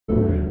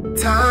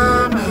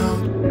Time out.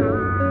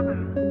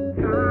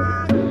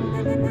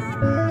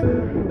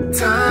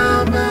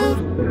 Time out.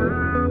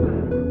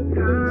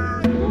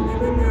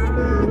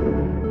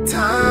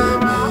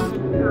 Time out.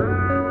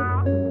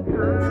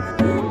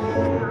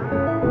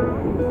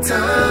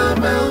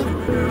 Time out.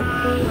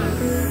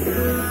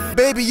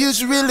 Baby, you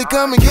should really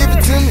come and give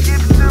it to me.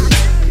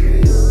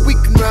 We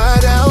can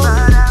ride out.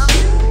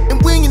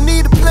 And when you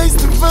need a place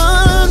to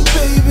run,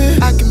 baby,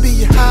 I can be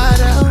your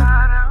hideout.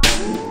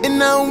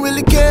 And I don't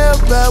really care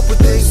about what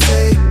they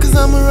say, cause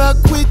I'ma rock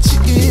with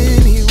you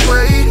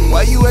anyway.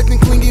 Why you acting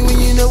clingy when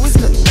you know it's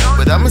nothing?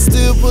 But I'ma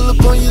still pull up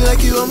on you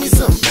like you owe me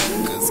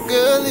something. Cause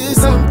girl, there's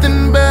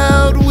something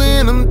about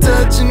when I'm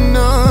touching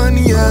on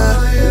ya.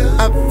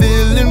 I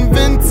feel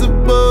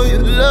invincible,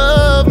 your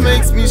love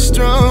makes me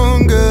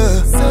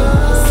stronger.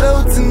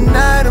 So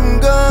tonight I'm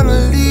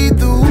gonna lead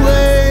the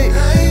way.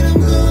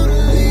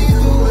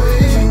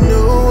 You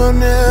know I'll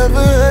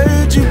never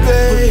hurt you,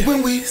 babe.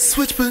 When we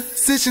switch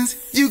positions,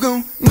 you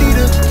gon' need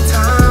a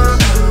time.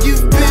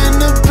 You've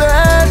been a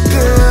bad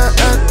girl,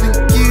 I think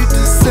you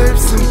deserve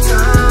some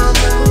time.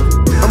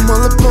 I'm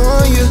all up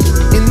on you,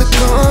 in the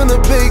corner,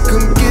 babe,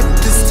 come get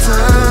this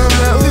time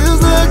out.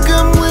 Feels like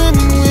I'm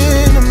winning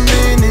when I'm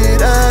in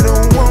it, I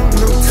don't want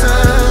no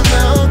time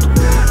out.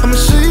 I'ma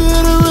show you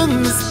how to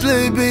run this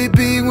play,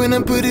 baby, when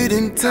I put it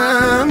in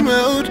time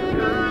out.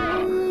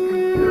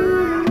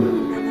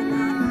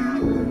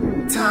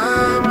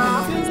 Time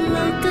out. Feels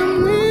like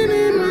I'm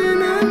winning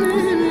when I'm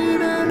in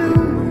it, I don't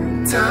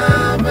want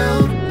time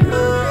out.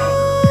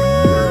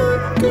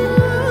 Oh,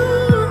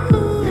 girl.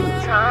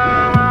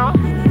 Time out.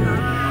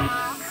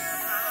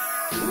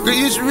 Girl,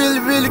 you should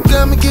really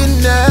come and get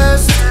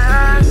nasty.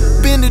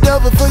 Bend it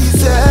over for your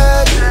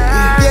side.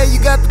 Yeah, you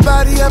got the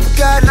body of a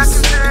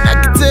goddess, and I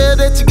can tell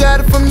that you got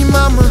it from your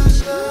mama.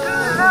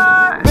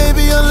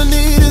 Baby, all I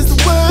need is the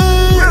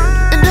word,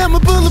 and I'ma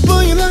pull up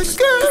on you like a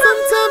girl.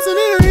 Sometimes I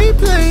need a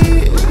replay,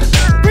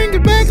 bring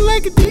it back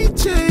like a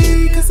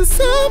DJ, cause it's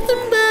something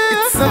about.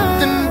 It's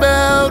something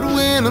about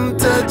when I'm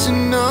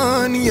touching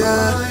on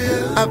ya.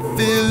 I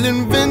feel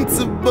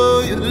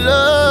invincible, your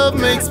love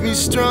makes me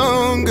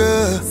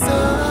stronger.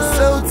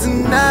 So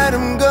tonight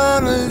I'm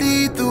gonna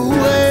lead the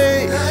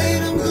way.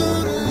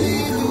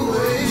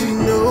 You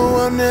know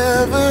I'll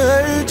never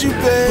hurt you,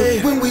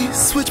 babe. But when we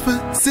switch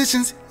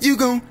positions, you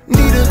gon'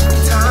 need a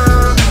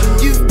time.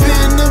 You've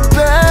been a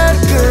bad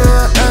girl,